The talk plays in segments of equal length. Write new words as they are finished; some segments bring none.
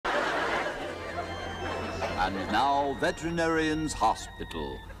And now, Veterinarian's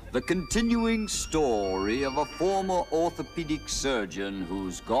Hospital, the continuing story of a former orthopedic surgeon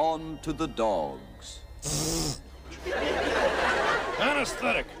who's gone to the dogs.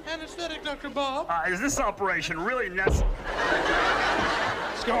 Anesthetic. Anesthetic, Dr. Bob. Is this operation really necessary?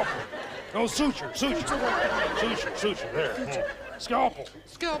 Scalpel. No, suture. Suture. There. Scalpel.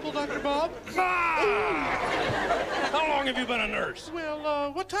 Scalpel, Dr. Bob. Ah! How long have you been a nurse?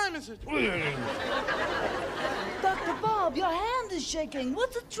 Well, what time is it? Dr. Bob, your hand is shaking.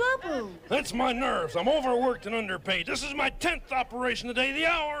 What's the trouble? That's my nerves. I'm overworked and underpaid. This is my 10th operation today. The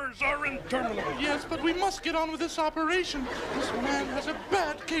hours are interminable. Yes, but we must get on with this operation. This man has a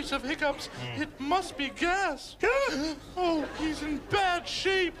bad case of hiccups. It must be gas. Oh, he's in bad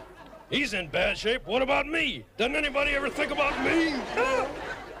shape. He's in bad shape. What about me? Doesn't anybody ever think about me?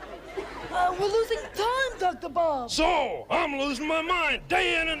 We're losing time, Dr. Bob. So, I'm losing my mind.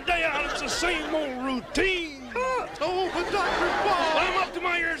 Day in and day out, it's the same old routine. Oh, but Dr. Bob. I'm up to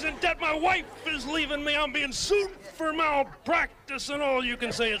my ears in debt. My wife is leaving me. I'm being sued for malpractice, and all you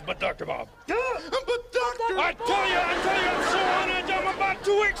can say is, but Dr. Bob. But Dr. I tell you, I'm so on edge, I'm about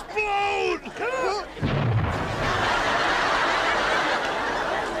to explode.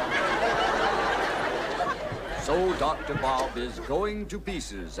 So Dr. Bob is going to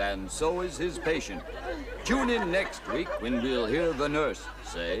pieces, and so is his patient. Tune in next week when we'll hear the nurse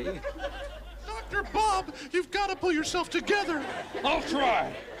say, Dr. Bob, you've got to pull yourself together. I'll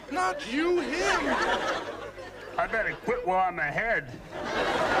try. Not you, him. I better quit while I'm ahead.